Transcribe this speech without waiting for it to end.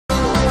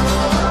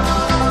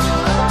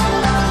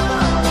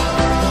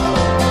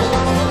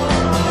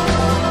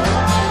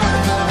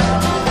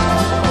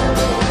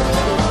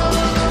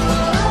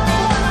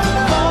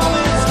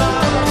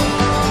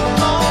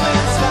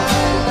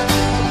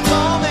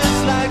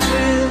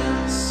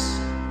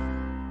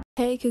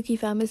Hey Cookie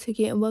fam, it's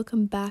Cookie and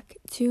welcome back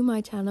to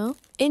my channel.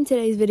 In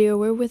today's video,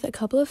 we're with a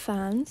couple of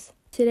fans.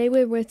 Today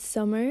we're with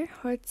Summer,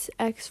 Hearts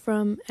X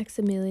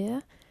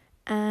from ゚𝒞𝓇𝒹𝒾𝓉𝓈,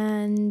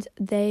 and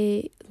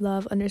they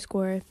love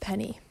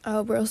 _Penny.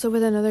 We're also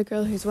with another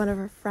girl who's one of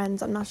her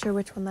friends. I'm not sure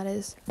which one that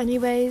is.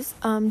 Anyways,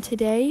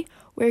 today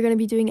we're going to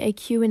be doing a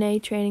Q&A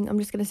training. I'm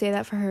just going to say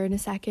that for her in a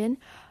second.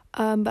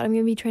 But I'm going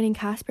to be training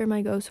Casper,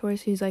 my ghost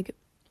horse, who's like,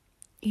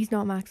 he's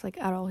not Max like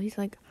at all. He's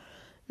like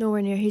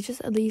nowhere near. He's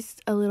just at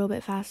least a little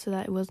bit fast so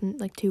that it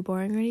wasn't like too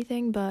boring or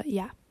anything, but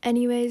yeah.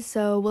 Anyways,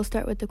 so we'll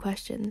start with the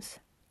questions.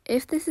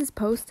 If this is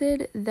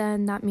posted,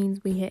 then that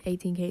means we hit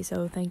 18k,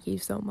 so thank you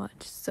so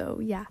much. So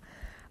yeah.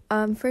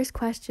 First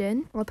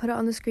question, I'll put it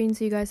on the screen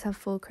so you guys have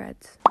full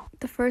creds.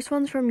 The first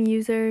one's from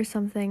user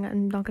something.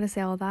 I'm not gonna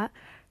say all that.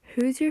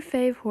 Who's your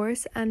fave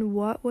horse and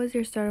what was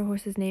your starter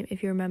horse's name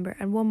if you remember?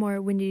 And one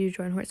more, when did you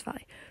join Horse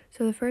Valley?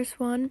 So the first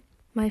one,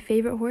 my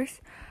favorite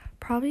horse,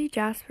 probably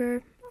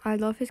Jasper. I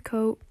love his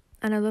coat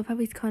and I love how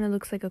he kind of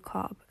looks like a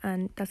cob,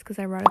 and that's because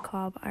I ride a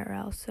cob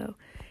IRL, so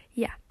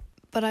yeah.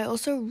 But I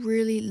also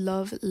really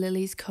love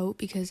Lily's coat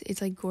because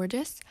it's like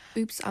gorgeous.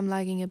 Oops, I'm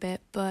lagging a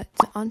bit, but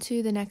on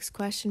to the next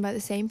question by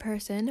the same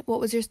person. What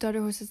was your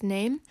starter horse's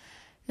name?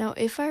 Now,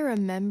 if I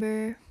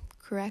remember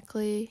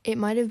correctly, it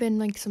might have been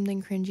like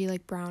something cringy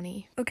like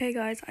Brownie. Okay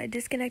guys, I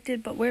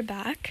disconnected, but we're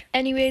back.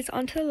 Anyways,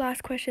 on to the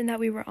last question that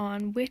we were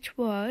on, which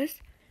was,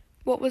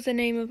 what was the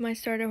name of my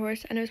starter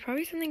horse? And it was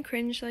probably something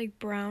cringe like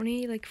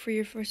Brownie, like for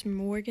your first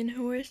Morgan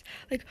horse.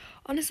 Like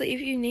honestly, if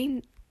you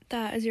name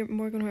that as your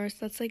Morgan horse,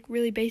 that's like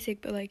really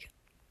basic, but like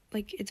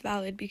it's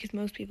valid because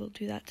most people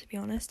do that, to be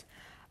honest.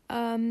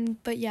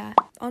 But yeah,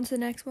 on to the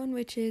next one,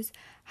 which is,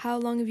 how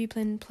long have you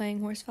been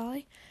playing Horse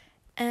Valley?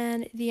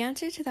 And the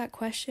answer to that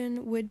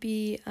question would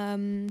be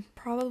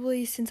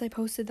probably since I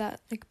posted that,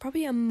 like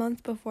probably a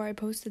month before I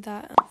posted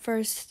that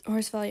first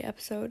Horse Valley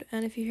episode.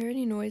 And if you hear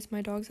any noise,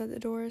 my dog's at the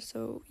door,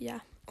 so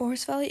yeah.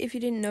 Horse Valley, if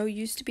you didn't know,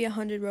 used to be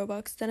 100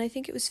 Robux, then I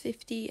think it was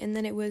 50, and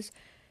then it was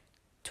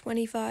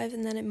 25,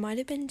 and then it might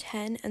have been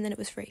 10, and then it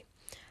was free.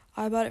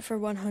 I bought it for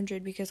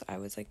 100 because I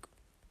was like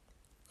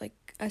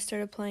I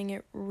started playing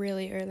it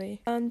really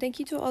early. Thank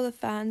you to all the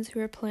fans who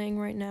are playing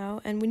right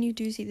now, and when you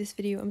do see this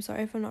video, I'm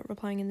sorry if I'm not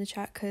replying in the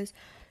chat, because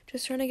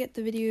just trying to get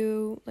the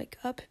video like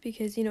up,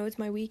 because you know it's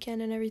my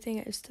weekend and everything.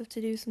 I have stuff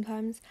to do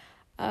sometimes,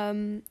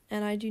 and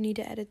I do need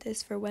to edit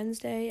this for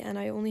Wednesday, and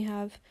I only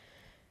have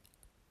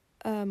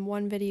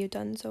one video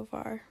done so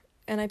far,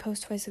 and I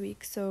post twice a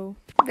week. So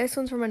this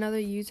one's from another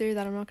user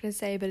that I'm not going to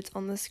say, but it's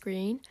on the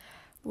screen.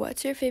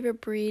 What's your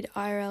favorite breed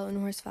IRL in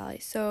Horse Valley?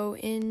 So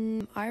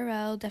in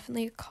IRL,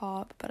 definitely a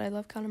cob, but I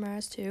love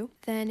Connamaras too.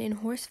 Then in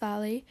Horse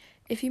Valley,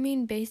 if you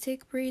mean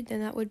basic breed, then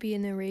that would be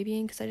an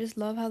Arabian, because I just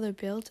love how they're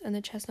built and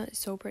the chestnut is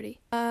so pretty.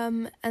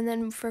 And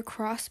then for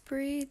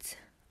crossbreeds,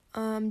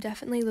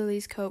 definitely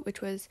Lily's coat, which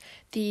was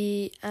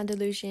the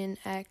Andalusian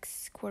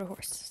X quarter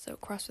horse, so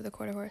cross with a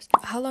quarter horse.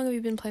 How long have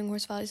you been playing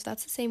Horse Valley? So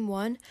that's the same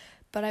one,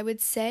 but I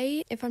would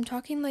say if I'm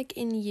talking like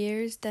in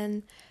years,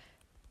 then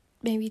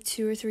maybe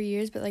 2 or 3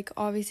 years, but like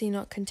obviously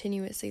not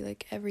continuously,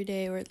 like every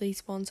day or at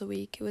least once a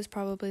week. It was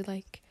probably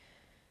like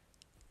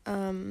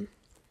I'd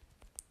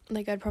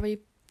probably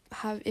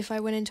have, if I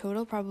went in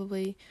total,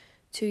 probably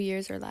 2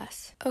 years or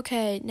less.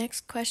 Okay,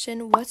 next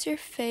question. What's your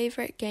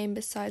favorite game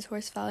besides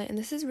Horse Valley? And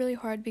this is really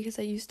hard because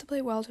I used to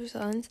play Wild Horse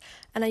Islands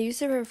and I used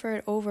to prefer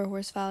it over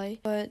Horse Valley,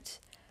 but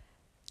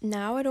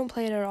now I don't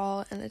play it at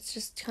all and it's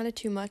just kind of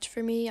too much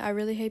for me. I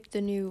really hate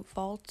the new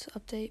Vault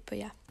update, but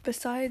yeah.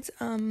 Besides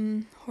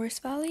Horse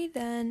Valley,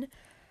 then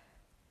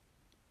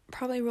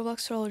probably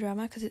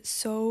Roblox ゚𝒞𝓇𝒹𝒾𝓕 because it's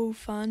so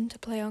fun to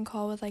play on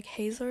call with like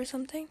Hazel or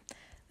something.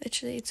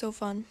 Literally, it's so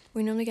fun.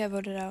 We normally get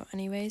voted out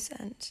anyways,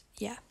 and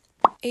yeah.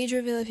 Age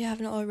reveal if you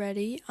haven't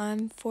already.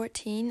 I'm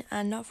 14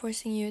 and not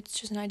forcing you, it's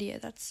just an idea.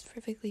 That's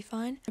perfectly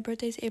fine. My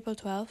birthday's April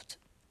 12th.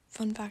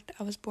 Fun fact,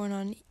 I was born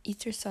on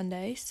Easter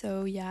Sunday,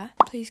 so yeah.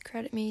 Please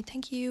credit me.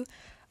 Thank you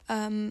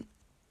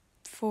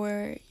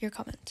for your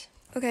comment.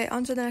 Okay,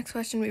 on to the next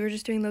question. We were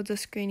just doing loads of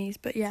screenies,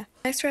 but yeah.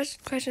 Next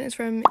question is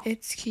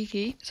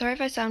from ゚𝒞𝓇𝒹𝒾𝓕𝓈. Sorry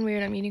if I sound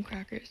weird, I'm eating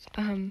crackers.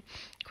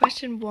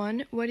 Question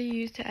 1, what do you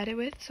use to edit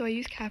with? So I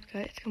use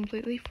CapCut. It's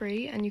completely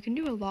free and you can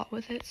do a lot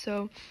with it.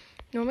 So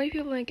normally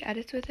people make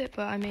edits with it,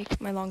 but I make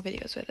my long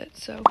videos with it.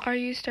 So are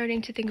you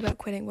starting to think about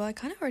quitting? Well, I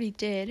kind of already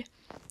did.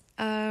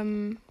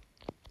 In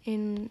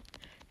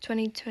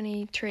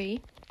 2023,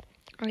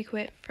 I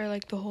quit for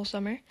like the whole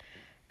summer,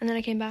 and then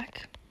I came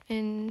back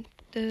in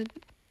the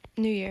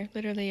new year.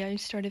 Literally, I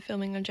started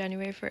filming on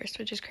January 1st,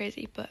 which is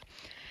crazy, but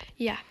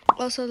yeah.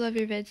 Also love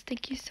your vids.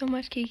 Thank you so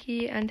much,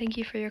 Kiki, and thank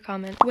you for your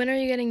comment. When are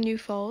you getting new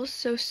falls?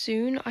 So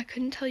soon. I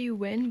couldn't tell you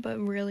when, but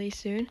really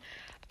soon.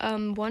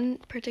 One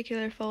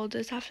particular fall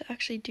does have to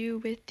actually do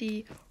with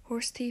the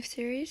Horse Thief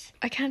series.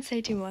 I can't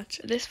say too much.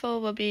 This fall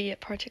will be a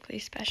particularly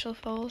special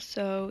fall,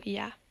 so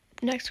yeah.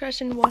 Next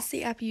question, what's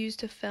the app you use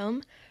to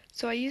film?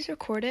 So I use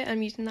Record It.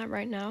 I'm using that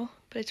right now,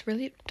 but it's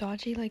really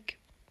dodgy. Like,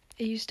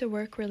 it used to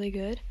work really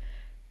good,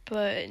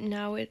 but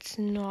now it's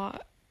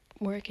not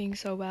working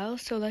so well,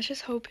 so let's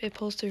just hope it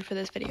pulls through for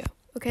this video.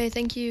 Okay,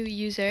 thank you,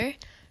 user.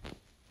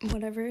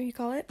 whatever you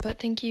call it. But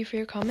thank you for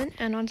your comment,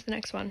 and on to the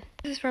next one.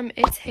 This is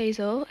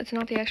from ゚𝒞𝓇𝒹𝒾𝓉𝓈. It's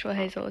not the actual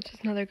Hazel, it's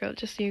just another girl,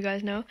 just so you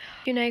guys know.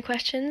 Q&A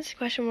questions.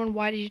 Question 1,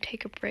 why did you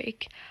take a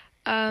break?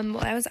 Well,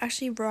 I was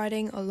actually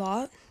riding a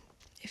lot.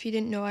 If you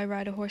didn't know, I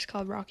ride a horse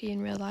called Rocky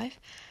in real life,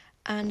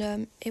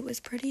 and it was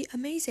pretty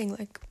amazing.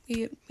 Like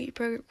we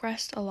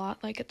progressed a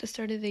lot. Like at the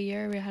start of the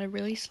year, we had a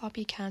really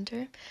sloppy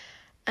canter,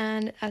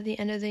 and at the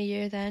end of the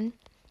year, then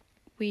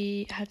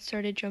we had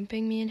started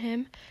jumping, me and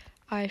him.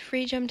 I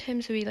free jumped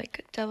him, so we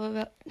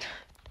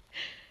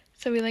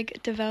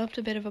developed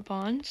a bit of a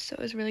bond. So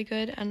it was really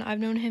good, and I've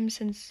known him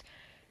since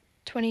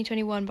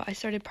 2021, but I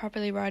started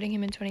properly riding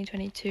him in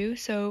 2022,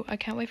 so I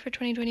can't wait for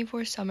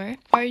 2024 summer.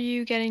 Are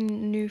you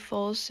getting new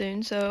foals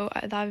soon? So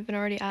I've been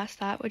already asked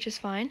that, which is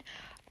fine.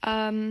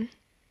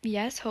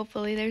 Yes,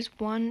 hopefully. There's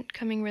one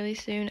coming really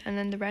soon, and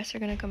then the rest are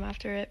gonna come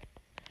after it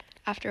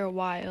after a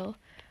while.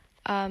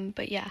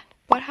 But yeah.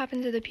 What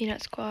happened to the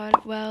Peanut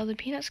Squad? Well, the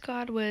Peanut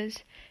Squad was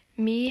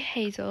me,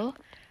 Hazel.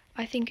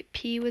 I think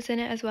P was in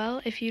it as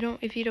well. If you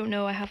don't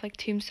know, I have like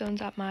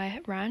tombstones at my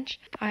ranch.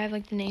 I have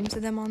like the names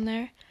of them on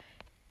there.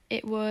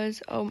 It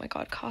was, oh my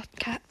god,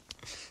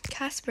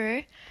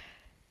 Casper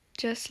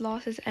just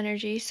lost his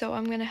energy, so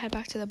I'm gonna head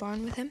back to the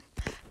barn with him.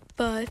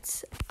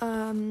 But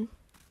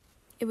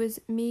it was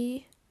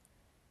me,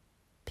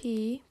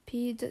 P.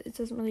 It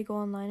doesn't really go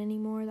online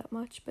anymore that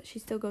much, but she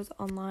still goes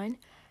online.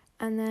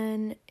 And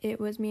then it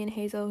was me and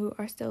Hazel, who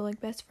are still like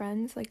best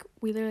friends. Like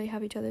we literally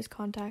have each other's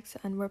contacts,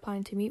 and we're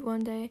planning to meet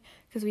one day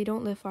because we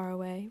don't live far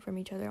away from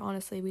each other.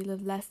 Honestly, we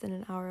live less than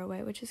an hour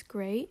away, which is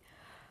great.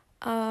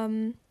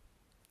 And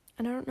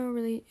I don't know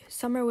really,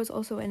 Summer was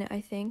also in it,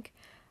 I think.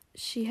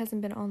 She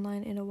hasn't been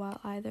online in a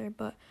while either,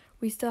 but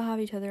we still have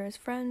each other as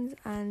friends,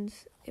 and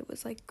it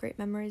was like great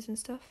memories and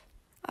stuff.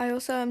 I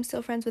also am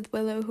still friends with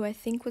Willow, who I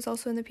think was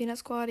also in the Peanut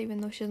Squad, even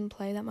though she doesn't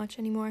play that much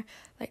anymore.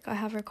 Like I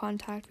have her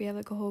contact, we have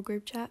like a whole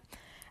group chat.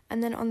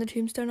 And then on the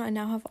tombstone, I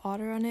now have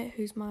Otter on it,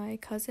 who's my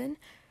cousin,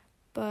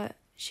 but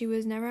she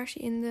was never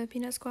actually in the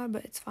Peanut Squad,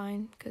 but it's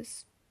fine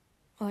because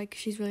like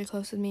she's really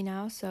close with me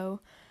now, so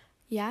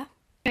yeah.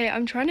 Okay,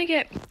 I'm trying to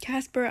get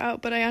Casper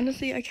out, but I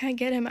can't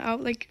get him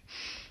out. Like,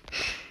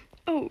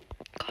 oh,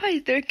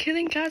 guys, they're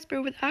killing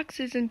Casper with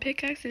axes and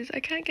pickaxes.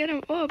 I can't get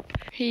him up.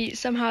 He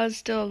somehow is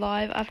still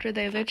alive after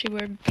they literally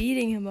were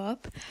beating him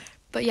up.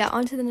 But yeah,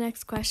 on to the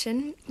next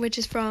question, which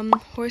is from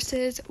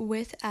Horses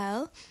with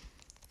L.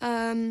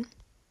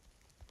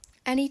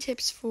 Any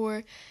tips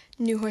for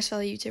new Horse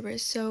Valley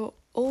YouTubers? So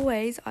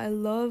always, I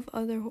love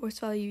other Horse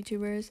Valley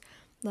YouTubers.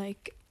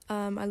 Like,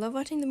 I love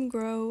watching them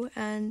grow,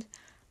 and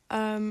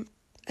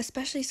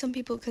especially some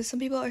people, because some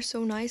people are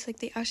so nice, like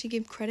they actually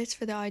give credits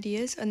for the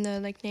ideas and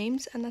the like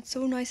names, and that's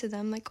so nice of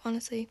them. Like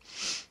honestly,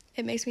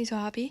 it makes me so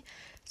happy,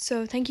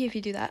 so thank you if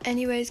you do that.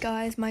 Anyways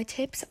guys, my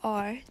tips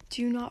are,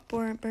 do not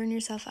burn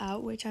yourself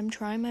out, which I'm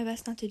trying my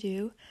best not to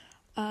do.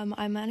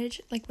 I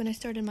managed, like when I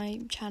started my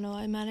channel,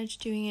 I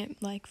managed doing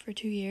it like for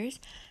 2 years.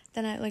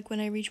 Then when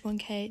I reached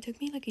 1k, it took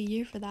me like a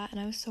year for that, and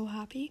I was so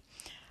happy.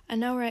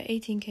 And now we're at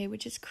 18k,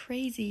 which is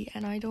crazy,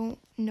 and I don't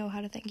know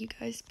how to thank you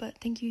guys, but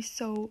thank you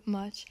so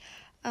much.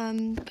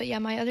 But yeah,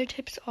 my other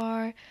tips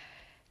are,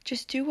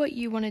 just do what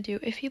you want to do.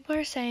 If people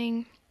are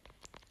saying,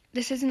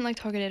 this isn't like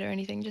targeted or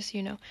anything, just so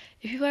you know,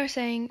 if people are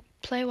saying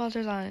play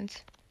Walter's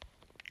Islands,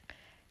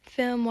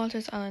 film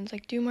Walter's Islands,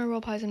 like do more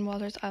roleplays in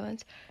Walter's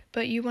Islands,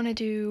 but you want to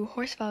do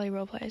Horse Valley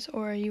roleplays,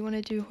 or you want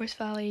to do Horse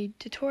Valley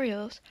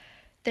tutorials,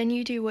 then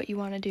you do what you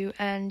want to do,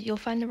 and you'll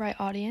find the right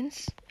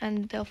audience,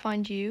 and they'll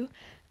find you,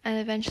 and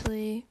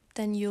eventually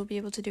then you'll be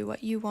able to do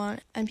what you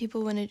want, and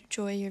people will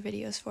enjoy your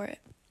videos for it.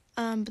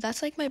 But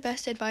that's like my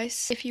best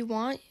advice. If you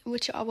want,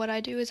 what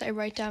I do is I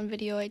write down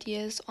video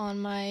ideas on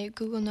my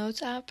Google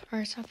Notes app, or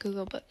it's not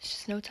Google, but it's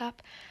just Notes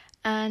app,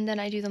 and then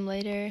I do them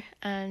later,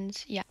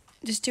 and yeah,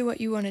 just do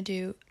what you want to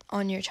do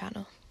on your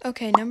channel.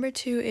 Okay, number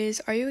 2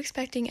 is, are you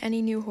expecting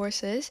any new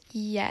horses?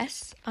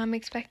 Yes, I'm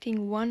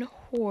expecting 1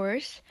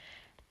 horse,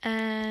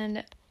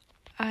 and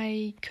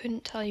I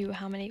couldn't tell you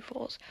how many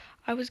foals.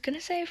 I was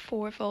gonna say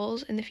 4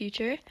 foals in the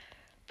future,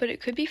 but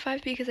it could be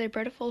 5 because I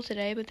bred a foal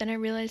today, but then I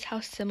realized how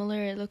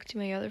similar it looked to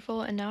my other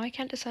foal, and now I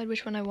can't decide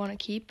which one I want to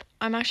keep.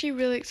 I'm actually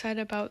really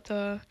excited about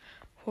the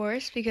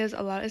horse because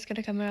a lot is going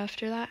to come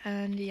after that,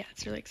 and yeah,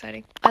 it's really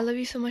exciting. I love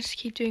you so much.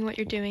 Keep doing what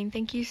you're doing.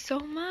 Thank you so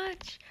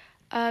much.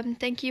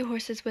 Thank you,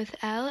 Horses with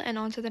L, and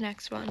on to the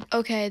next one.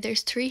 Okay,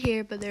 there's 3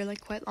 here, but they're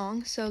like quite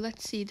long, so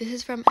let's see. This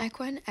is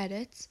from ゚👞📇📈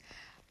 Edits.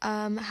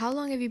 How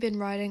long have you been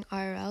riding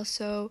IRL?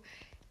 So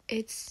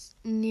it's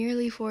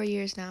nearly 4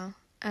 years now,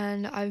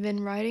 and I've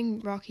been riding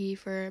Rocky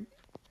for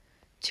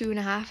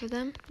 2.5 of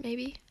them,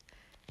 maybe.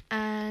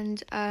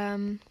 And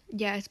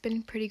yeah, it's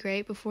been pretty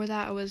great. Before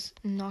that, I was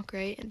not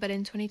great, but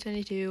in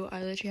 2022,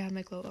 I literally had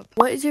my glow up.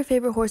 What is your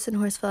favorite horse in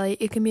Horse Valley?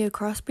 It can be a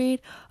crossbreed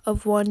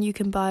of one. You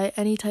can buy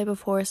any type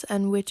of horse,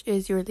 and which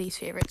is your least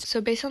favorite?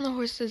 So based on the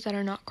horses that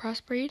are not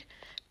crossbred,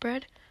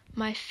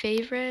 my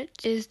favorite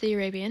is the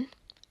Arabian,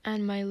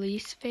 and my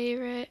least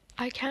favorite,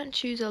 I can't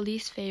choose a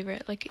least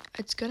favorite. Like,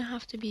 it's gonna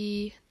have to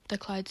be the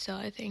Clydesdale,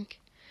 I think.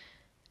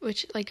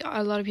 which, like,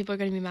 a lot of people are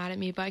going to be mad at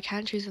me, but I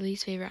can't choose a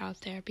least favorite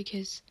out there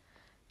because,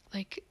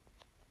 like,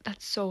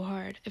 that's so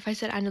hard. If I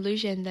said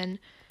Andalusian, then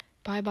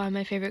bye-bye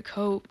my favorite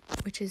coat,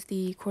 which is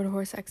the Quarter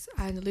Horse X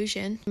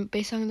Andalusian.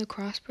 Based on the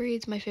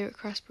crossbreeds, my favorite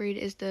crossbreed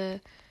is the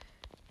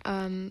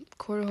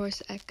Quarter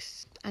Horse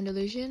X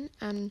Andalusian,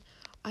 and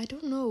I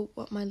don't know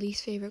what my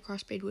least favorite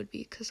crossbreed would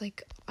be, because,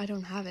 like, I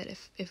don't have it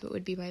if it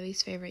would be my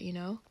least favorite, you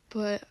know?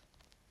 But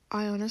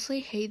I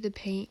honestly hate the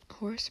paint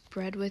horse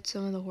bred with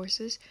some of the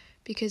horses,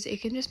 because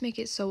it can just make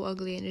it so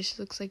ugly, and it just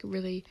looks, like,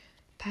 really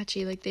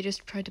patchy. Like, they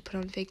just tried to put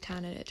on fake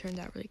tan and it turned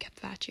out really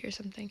patchy or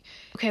something.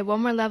 Okay,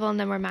 one more level and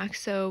then we're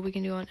max, so we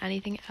can do on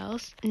anything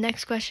else.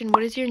 Next question,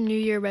 what is your New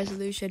Year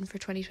resolution for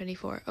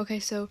 2024? Okay,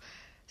 so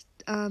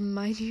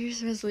my New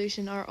Year's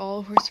resolution are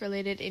all horse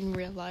related in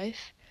real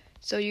life,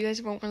 so you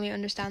guys won't really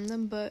understand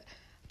them, but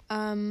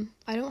I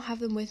don't have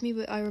them with me,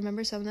 but I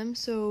remember some of them.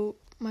 So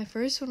my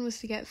first one was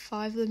to get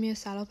 5 Lumia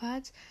saddle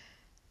pads,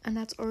 and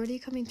that's already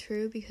coming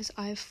true because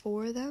I have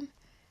 4 of them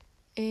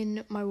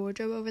in my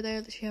wardrobe over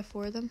there. She have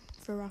 4 of them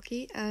for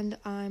Rocky, and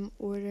I'm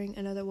ordering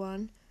another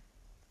one,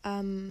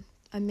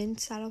 a mint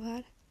saddle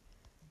pad.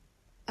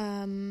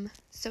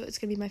 So it's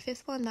gonna be my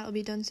 5th one. That'll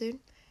be done soon.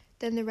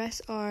 Then the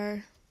rest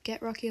are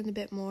get Rocky on the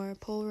bit more,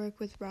 pole work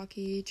with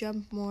Rocky,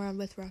 jump more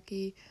with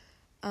Rocky,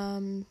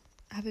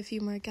 have a few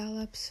more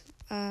gallops,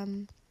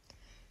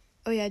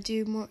 oh yeah,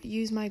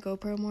 use my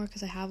GoPro more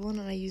because I have one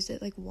and I used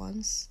it like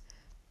once,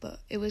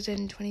 but it was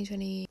in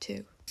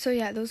 2022. So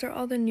yeah, those are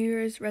all the New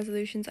Year's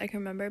resolutions I can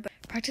remember. But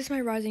practice my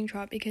rising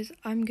trot, because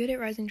I'm good at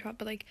rising trot,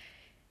 but like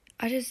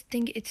I just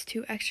think it's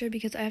too extra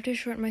because I have to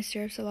shorten my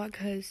stirrups a lot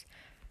because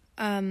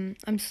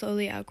I'm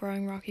slowly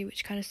outgrowing Rocky,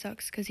 which kind of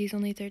sucks because he's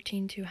only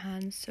 13 2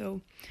 hands,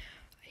 so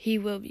he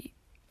will be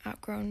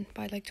outgrown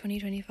by like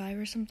 2025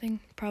 or something,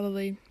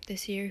 probably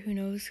this year, who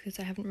knows, because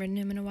I haven't ridden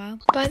him in a while.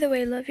 By the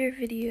way, love your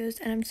videos,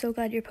 and I'm so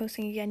glad you're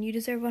posting again. You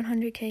deserve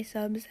 100k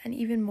subs and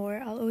even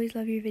more. I'll always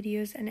love your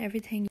videos and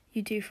everything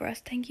you do for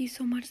us. Thank you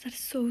so much, that's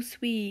so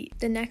sweet.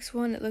 The next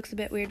one, it looks a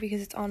bit weird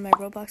because it's on my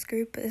Roblox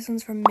group, but this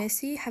one's from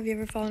Missy. Have you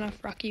ever fallen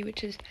off Rocky,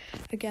 which is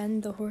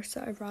again the horse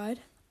that I ride.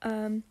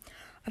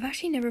 I've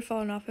actually never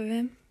fallen off of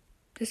him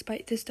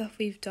despite the stuff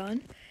we've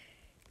done,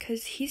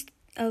 because he's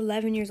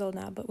 11 years old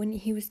now, but when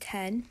he was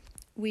 10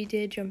 we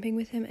did jumping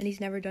with him and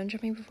he's never done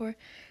jumping before.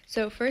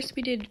 So first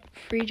we did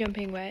free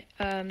jumping with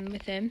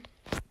him,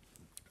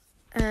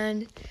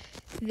 and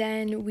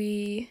then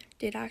we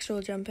did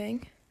actual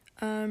jumping.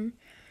 I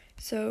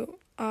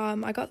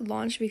got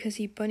launched because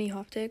he bunny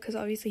hopped it, because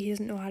obviously he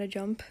doesn't know how to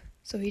jump,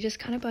 so he just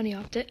kind of bunny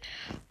hopped it.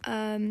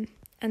 And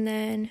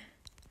then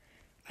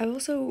I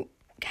also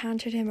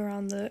cantered him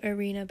around the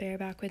arena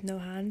bareback with no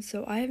hands,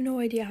 so I have no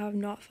idea how I've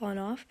not fallen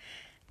off,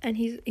 and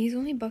he's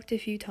only bucked a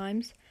few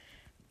times,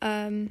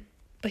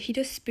 but he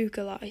does spook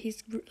a lot.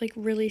 He's like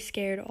really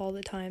scared all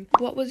the time.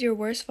 What was your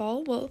worst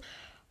fall? Well,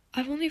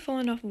 I've only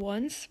fallen off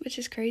once, which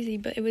is crazy,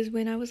 but it was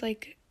when I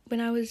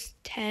was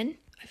 10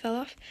 I fell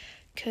off,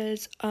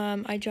 because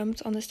I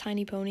jumped on this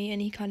tiny pony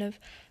and he kind of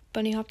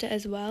bunny hopped it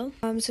as well.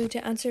 So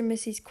to answer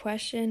Missy's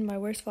question, my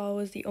worst fall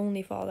was the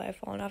only fall that I've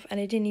fallen off,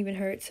 and it didn't even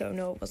hurt, so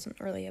no, it wasn't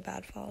really a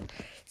bad fall.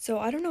 So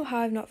I don't know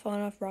how I've not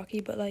fallen off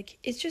Rocky, but like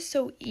it's just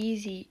so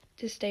easy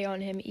to stay on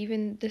him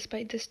even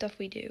despite the stuff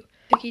we do.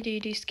 Vicky, do you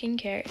do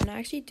skincare? And I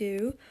actually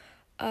do.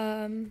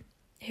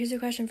 Here's a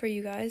question for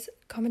you guys.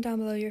 Comment down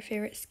below your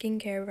favorite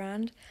skincare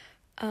brand.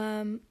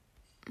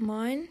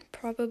 Mine,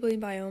 probably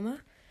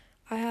Bioma.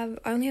 I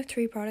only have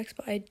 3 products,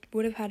 but I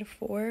would have had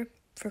 4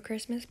 for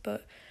Christmas,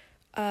 but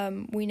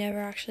we never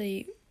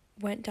actually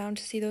went down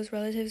to see those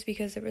relatives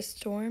because there was a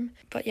storm.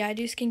 But yeah, I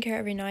do skincare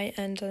every night,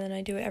 and then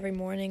I do it every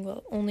morning,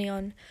 well, only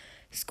on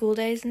school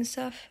days and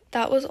stuff.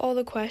 That was all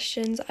the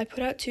questions. I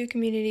put out 2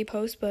 community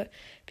posts, but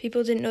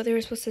people didn't know they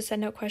were supposed to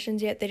send out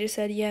questions yet. They just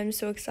said, yeah, I'm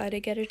so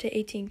excited, get her to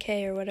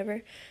 18k or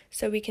whatever,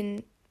 so we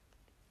can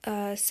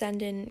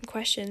send in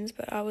questions.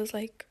 But I was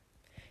like,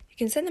 you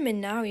can send them in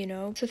now, you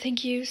know. So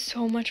thank you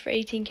so much for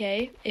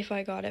 18k if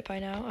I got it by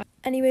now.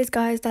 Anyways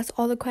guys, that's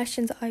all the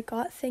questions I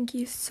got. Thank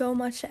you so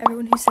much to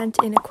everyone who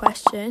sent in a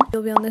question.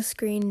 It'll be on the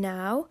screen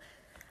now.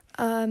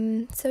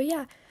 So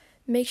yeah,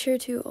 make sure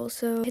to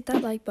also hit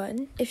that like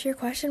button. If your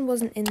question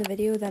wasn't in the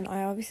video, then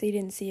I obviously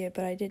didn't see it,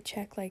 but I did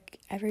check like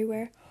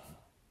everywhere.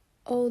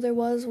 Oh, there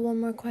was one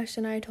more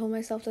question. I told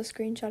myself to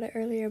screenshot it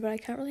earlier, but I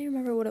can't really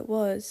remember what it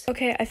was.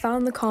 Okay, I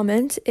found the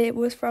comment. It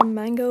was from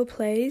Mango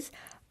Plays.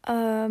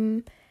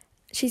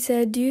 She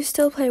said, do you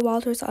still play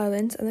Wild Horse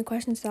Islands? And the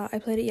question's that I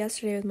played it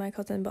yesterday with my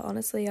cousin, but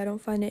honestly I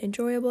don't find it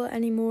enjoyable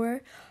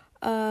anymore,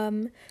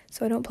 so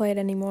I don't play it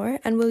anymore.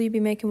 And will you be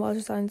making Wild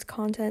Horse Islands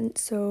content?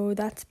 So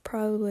that's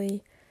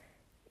probably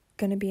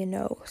gonna be a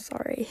no,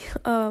 sorry.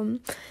 I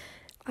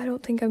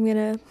don't think I'm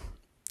gonna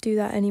do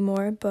that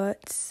anymore,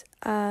 but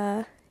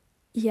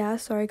yeah,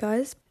 sorry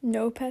guys.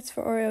 No pets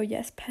for Oreo,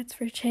 yes pets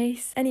for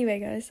Chase. Anyway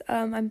guys,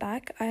 I'm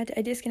back. I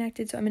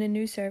disconnected, so I'm in a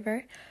new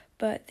server.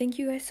 But thank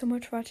you guys so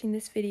much for watching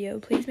this video.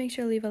 Please make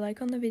sure to leave a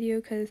like on the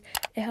video because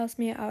it helps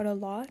me out a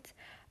lot.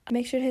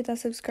 Make sure to hit that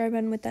subscribe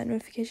button with that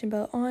notification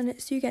bell on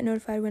so you get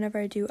notified whenever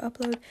I do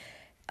upload.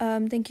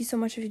 Thank you so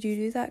much if you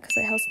do that, because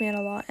it helps me out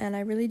a lot and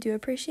I really do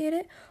appreciate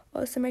it.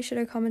 Also, make sure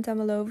to comment down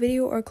below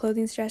video or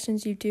clothing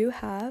suggestions you do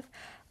have.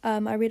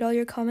 I read all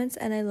your comments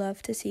and I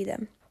love to see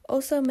them.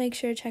 Also, make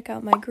sure to check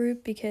out my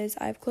group because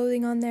I have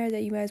clothing on there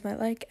that you guys might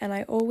like, and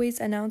I always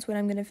announce when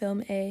I'm going to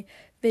film a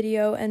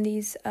video, and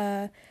these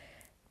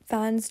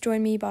fans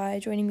join me by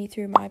joining me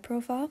through my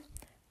profile.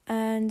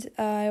 And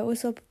I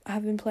also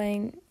have been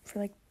playing for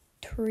like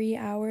 3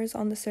 hours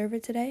on the server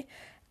today,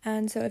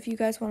 and so if you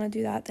guys want to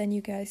do that, then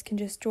you guys can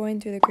just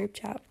join through the group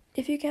chat.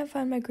 If you can't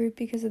find my group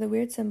because of the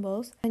weird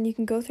symbols, then you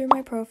can go through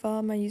my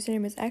profile. My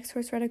username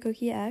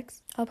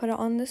is ゚𝒞𝓇𝒹𝒾𝓉𝓈. I'll put it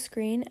on the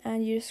screen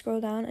and you just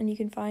scroll down and you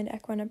can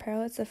find ゚𝒞𝓇𝒹𝒾𝓁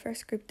Apparel. It's the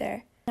first group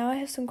there. Now I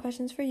have some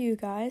questions for you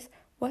guys.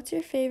 What's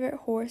your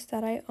favorite horse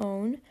that I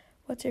own?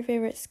 What's your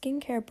favorite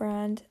skincare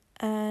brand?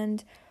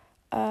 And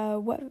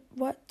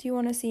what do you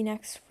want to see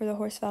next for the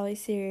Horse Valley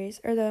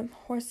series, or the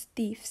Horse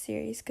Thief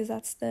series, because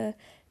that's the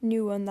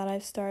new one that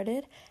I've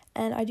started.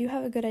 And I do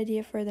have a good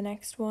idea for the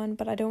next one,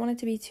 but I don't want it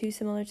to be too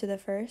similar to the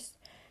first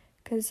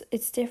because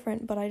it's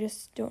different, but I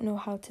just don't know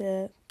how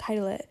to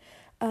title it.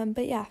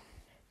 But yeah,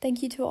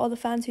 thank you to all the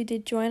fans who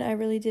did join. I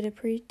really did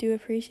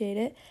appreciate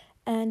it.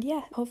 And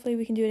yeah, hopefully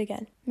we can do it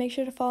again. Make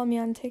sure to follow me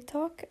on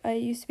TikTok.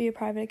 It used to be a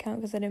private account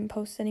because I didn't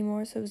post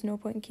anymore, so there was no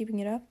point in keeping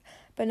it up.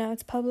 But now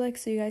it's public,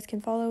 so you guys can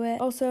follow it.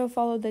 Also,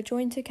 follow the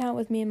joint account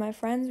with me and my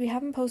friends. We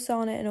haven't posted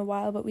on it in a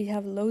while, but we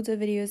have loads of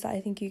videos that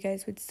I think you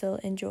guys would still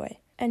enjoy.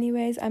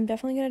 Anyways, I'm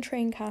definitely going to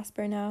train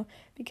Casper now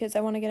because I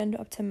want to get him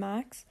up to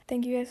max.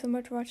 Thank you guys so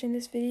much for watching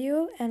this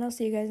video, and I'll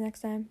see you guys next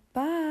time.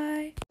 Bye!